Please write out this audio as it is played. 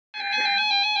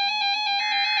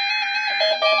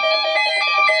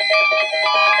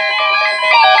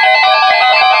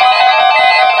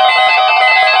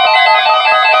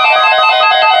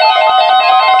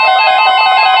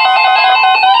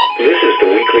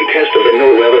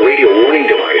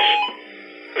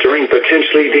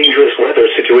Potentially dangerous weather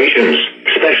situations,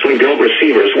 specially built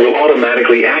receivers will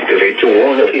automatically activate to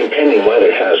warn of impending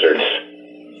weather hazards.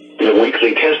 The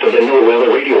weekly test of the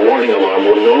NOAA radio warning alarm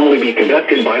will normally be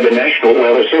conducted by the National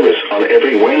Weather Service on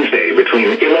every Wednesday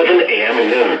between 11 a.m.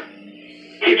 and noon.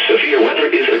 If severe weather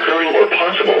is occurring or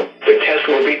possible, the test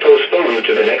will be postponed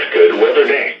to the next good weather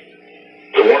day.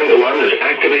 The warning alarm is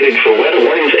activated for weather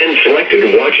warnings and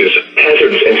selected watches,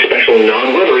 hazards, and special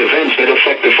non-weather events that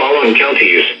affect the following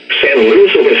counties: San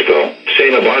Luis Obispo,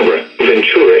 Santa Barbara,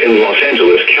 Ventura, and Los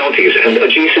Angeles counties and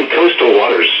adjacent coastal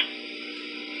waters.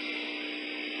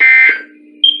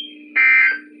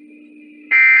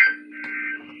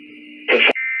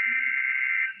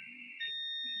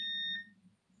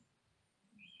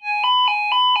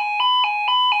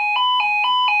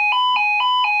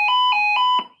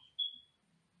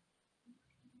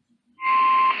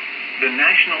 The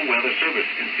National Weather Service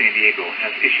in San Diego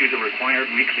has issued a required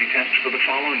weekly test for the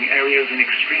following areas in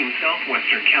extreme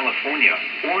southwestern California: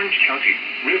 Orange County,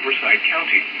 Riverside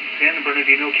County, San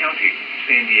Bernardino County,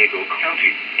 San Diego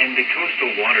County, and the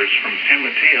coastal waters from San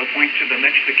Mateo Point to the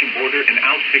Mexican border and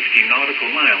out 60 nautical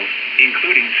miles,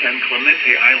 including San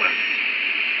Clemente Island.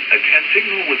 A test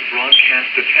signal was broadcast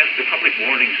to test the public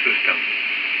warning system.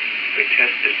 The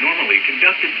test is normally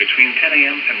conducted between 10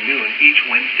 a.m. and noon each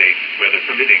Wednesday, weather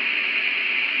permitting.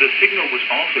 The signal was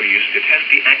also used to test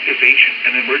the activation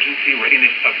and emergency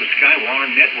readiness of the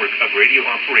Skywar network of radio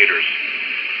operators.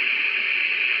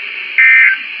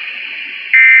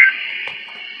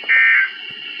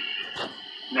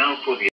 Now for the